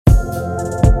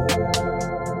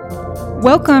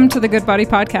Welcome to the Good Body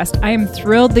Podcast. I am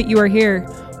thrilled that you are here.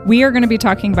 We are going to be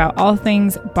talking about all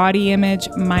things body image,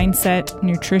 mindset,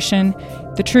 nutrition.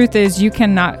 The truth is, you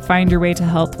cannot find your way to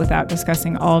health without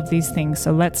discussing all of these things,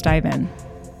 so let's dive in.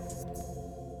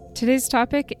 Today's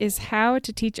topic is how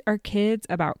to teach our kids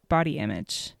about body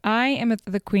image. I am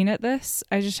the queen at this.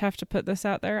 I just have to put this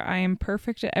out there. I am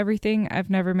perfect at everything.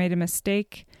 I've never made a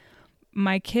mistake.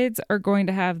 My kids are going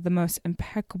to have the most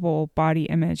impeccable body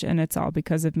image, and it's all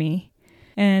because of me.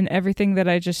 And everything that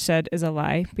I just said is a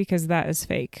lie because that is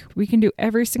fake. We can do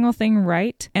every single thing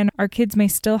right, and our kids may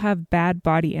still have bad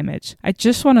body image. I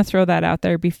just want to throw that out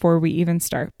there before we even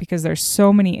start because there's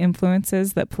so many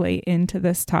influences that play into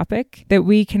this topic that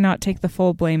we cannot take the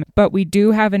full blame. But we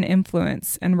do have an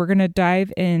influence, and we're going to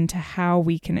dive into how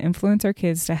we can influence our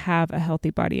kids to have a healthy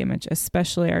body image,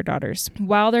 especially our daughters.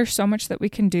 While there's so much that we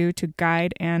can do to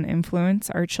guide and influence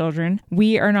our children,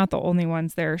 we are not the only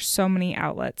ones. There are so many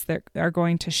outlets that are going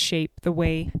to shape the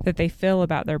way that they feel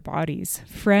about their bodies.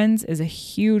 Friends is a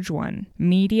huge one.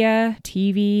 Media,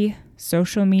 TV,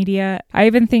 social media. I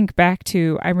even think back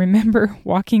to, I remember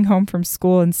walking home from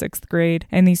school in 6th grade,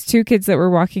 and these two kids that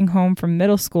were walking home from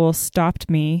middle school stopped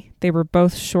me. They were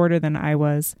both shorter than I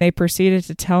was. They proceeded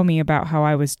to tell me about how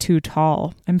I was too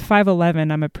tall. I'm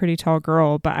 5'11". I'm a pretty tall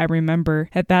girl, but I remember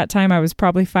at that time I was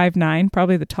probably 5'9",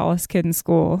 probably the tallest kid in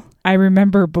school. I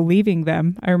remember believing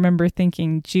them. I remember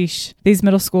thinking, geesh, these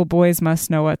middle school boys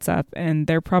must know what's up, and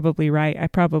they're probably right. I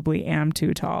probably am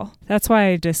too tall. That's why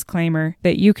a disclaimer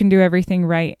that you can do everything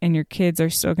right and your kids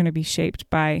are still going to be shaped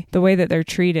by the way that they're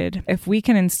treated. If we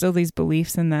can instill these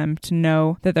beliefs in them to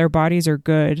know that their bodies are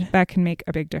good, that can make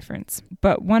a big difference.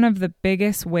 But one of the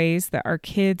biggest ways that our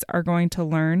kids are going to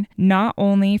learn, not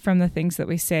only from the things that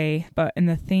we say, but in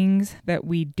the things that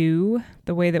we do,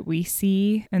 the way that we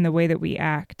see, and the way that we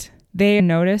act. They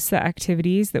notice the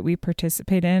activities that we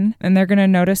participate in, and they're going to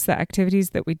notice the activities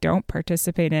that we don't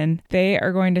participate in. They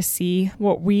are going to see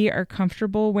what we are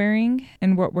comfortable wearing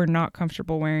and what we're not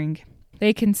comfortable wearing.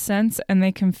 They can sense and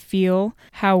they can feel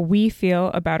how we feel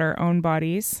about our own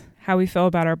bodies, how we feel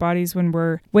about our bodies when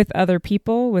we're with other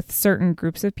people, with certain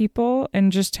groups of people,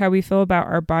 and just how we feel about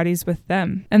our bodies with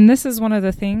them. And this is one of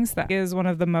the things that is one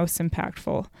of the most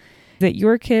impactful, that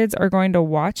your kids are going to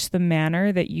watch the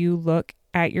manner that you look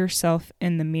at yourself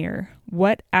in the mirror.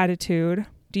 What attitude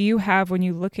do you have when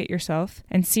you look at yourself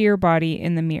and see your body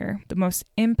in the mirror? The most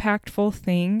impactful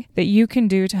thing that you can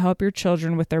do to help your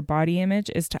children with their body image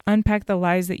is to unpack the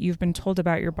lies that you've been told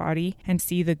about your body and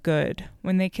see the good.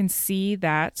 When they can see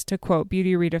that, to quote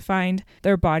Beauty Redefined,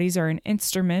 their bodies are an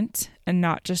instrument and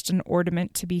not just an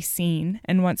ornament to be seen.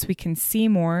 And once we can see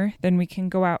more, then we can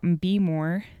go out and be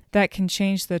more. That can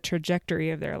change the trajectory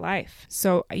of their life.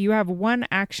 So you have one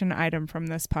action item from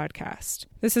this podcast.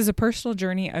 This is a personal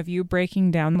journey of you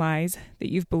breaking down lies that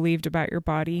you've believed about your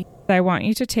body. I want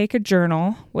you to take a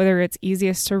journal, whether it's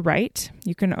easiest to write.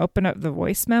 You can open up the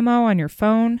voice memo on your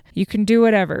phone. You can do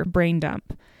whatever, brain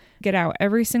dump. Get out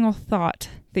every single thought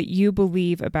that you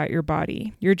believe about your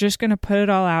body. You're just going to put it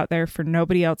all out there for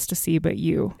nobody else to see but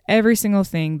you. Every single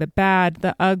thing, the bad,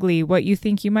 the ugly, what you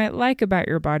think you might like about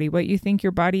your body, what you think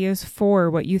your body is for,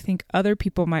 what you think other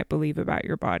people might believe about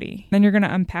your body. Then you're going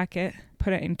to unpack it,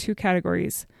 put it in 2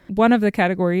 categories. One of the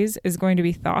categories is going to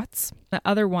be thoughts. The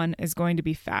other one is going to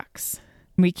be facts.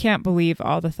 We can't believe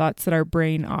all the thoughts that our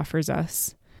brain offers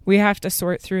us. We have to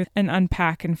sort through and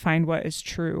unpack and find what is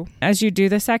true. As you do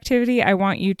this activity, I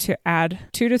want you to add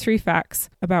 2 to 3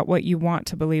 facts about what you want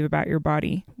to believe about your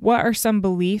body. What are some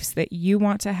beliefs that you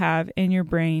want to have in your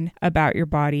brain about your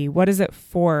body? What is it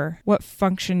for? What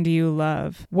function do you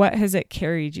love? What has it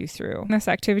carried you through? This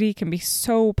activity can be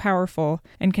so powerful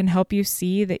and can help you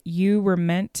see that you were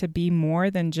meant to be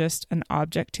more than just an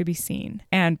object to be seen.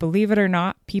 And believe it or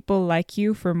not, people like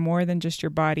you for more than just your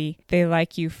body. They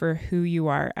like you for who you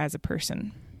are as a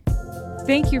person.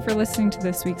 Thank you for listening to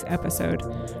this week's episode.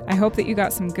 I hope that you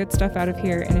got some good stuff out of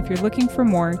here, and if you're looking for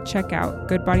more, check out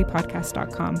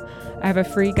goodbodypodcast.com. I have a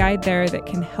free guide there that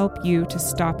can help you to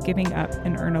stop giving up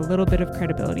and earn a little bit of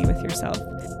credibility with yourself.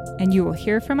 And you will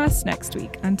hear from us next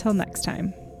week. Until next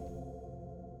time.